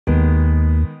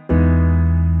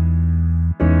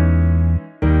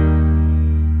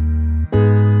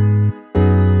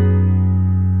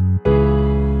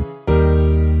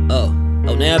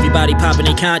everybody popping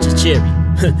their conscience cherry.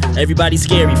 Everybody's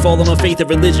scary, falling on faith and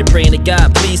religion, praying to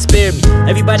God, please spare me.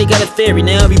 Everybody got a theory,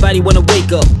 now everybody wanna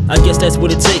wake up. I guess that's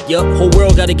what it take, yup. Whole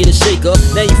world gotta get a shake up.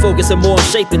 Now you focusing more on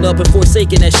shaping up and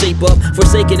forsaking that shape up.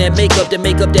 Forsaking that makeup that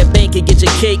make up that bank and get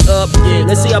your cake up. Yeah,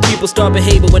 let's see how people start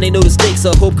behaving when they know the stakes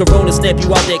up. Hope Corona snap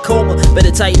you out that coma.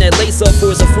 Better tighten that lace up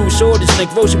for it's a food shortage and the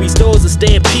grocery stores are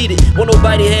stampeded. Won't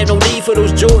nobody have no need for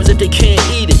those Jordans if they can't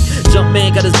eat it.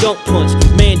 Jumpman got his gunk punched.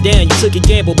 Man down, you took a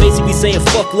gamble, basically saying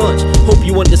fuck lunch. Hope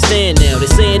you understand now. They're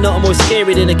saying nothing more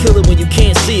scary than a killer when you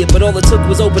can't see it. But all it took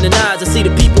was opening eyes to see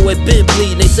the people had been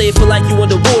bleeding. They say it feel like you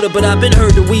underwater, but I've been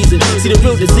heard the wheezing. See the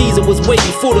real disease, it was way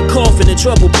before the coughing and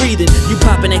trouble breathing. You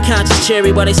popping that conscious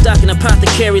cherry while they stocking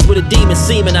apothecaries with a demon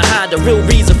seeming to hide the real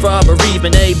reason for our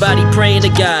bereavement. Everybody praying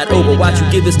to God, oh, but watch you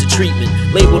give us the treatment.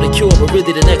 Label the cure, but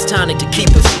really the next tonic to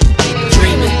keep us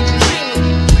dreaming.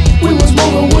 We was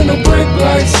moving with no brake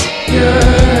lights. Yeah,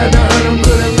 had to earn them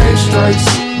good and make strikes.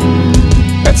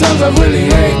 At times I really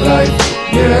hate life.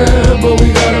 Yeah, but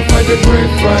we gotta fight the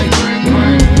great fight.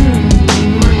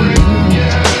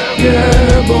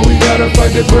 Yeah, but we gotta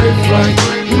fight the great fight.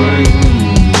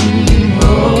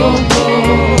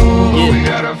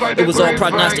 It was all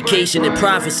prognostication and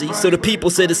prophecy. So the people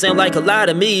said it sound like a lie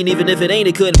to me. And even if it ain't,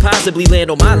 it couldn't possibly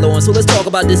land on my lawn. So let's talk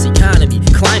about this economy,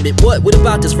 climate. What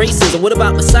about this racism? What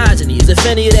about misogyny? Is if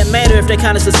any of that matter if that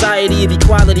kind of society of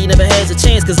equality never has a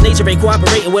chance? Cause nature ain't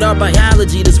cooperating with our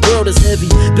biology. This world is heavy,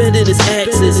 bending its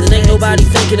axis. And ain't nobody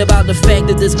thinking about the fact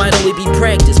that this might only be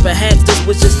practice. Perhaps this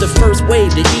was just the first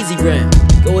wave, the easy round.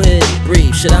 Go ahead,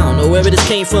 breathe. Shit, I don't know wherever this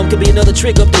came from. Could be another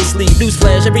trick up their sleeve.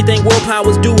 Newsflash, everything world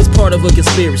powers do is part of a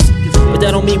conspiracy. But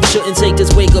that don't mean we shouldn't take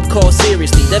this wake-up call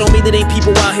seriously. That don't mean that ain't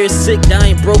people out here sick,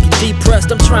 dying, broken,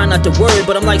 depressed. I'm trying not to worry,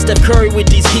 but I'm like Steph Curry with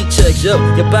these heat checks. Yo,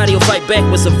 your body will fight back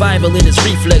with survival in its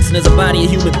reflex. And as a body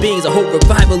of human beings, I hope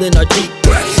revival in our deep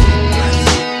breaths.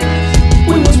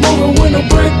 We was moving with no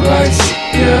brake lights.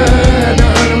 Yeah, had to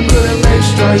earn them good and make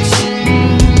strikes.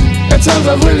 At times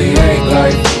I really hate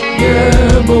life.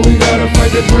 Yeah, but we gotta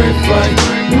fight the great fight.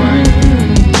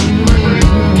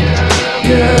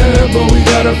 Yeah, but we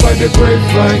gotta fight the great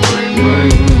fight.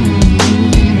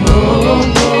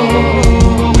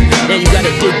 Now you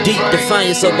gotta dig deep, define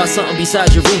yourself by something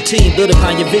besides your routine. Build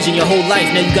upon your vision your whole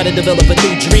life, now you gotta develop a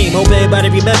new dream. Hope everybody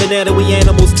remember now that we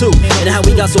animals too. And how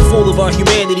we got so full of our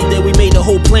humanity that we made the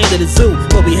whole planet a zoo.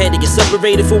 But we had to get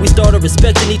separated before we started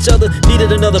respecting each other.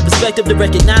 Needed another perspective to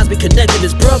recognize we connected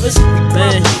as brothers.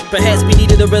 Man, perhaps we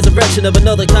needed a resurrection of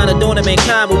another kind of dawn of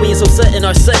mankind. But we ain't so set in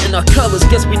our colors.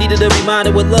 Guess we needed a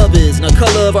reminder what love is, and the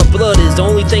color of our blood is. The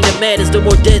only thing that matters, the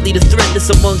more deadly the threat that's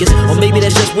among us. Or maybe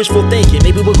that's just wishful thinking.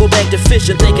 Maybe we'll go back to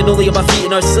fishing, thinking only about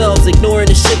feeding ourselves, ignoring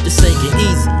the ship that's sinking.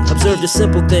 Easy, observe the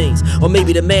simple things. Or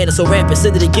maybe the madness so rapid,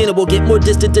 send it again and we'll get more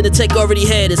distant than the tech already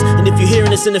had us. And if you're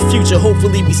hearing this in the future,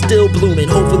 hopefully we still blooming.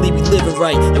 Hopefully we living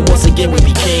right, and once again we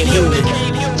became human.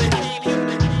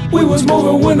 We was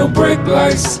moving with no brake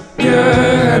lights.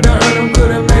 Yeah, had to earn them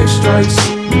good and make strikes.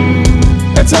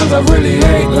 At times I really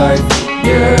hate life.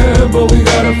 Yeah, but we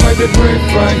gotta fight the great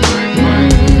fight.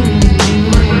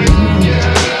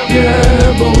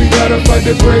 Yeah, but we gotta fight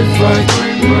the great fight.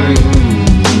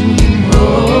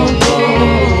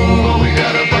 We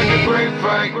gotta fight the great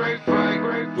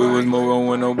fight. We was moving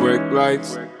with no brake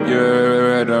lights.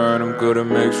 Yeah, had to earn them good and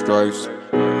make strikes.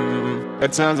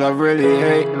 At times I really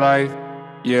hate life.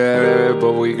 Yeah,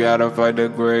 but we gotta fight the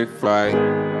great fight.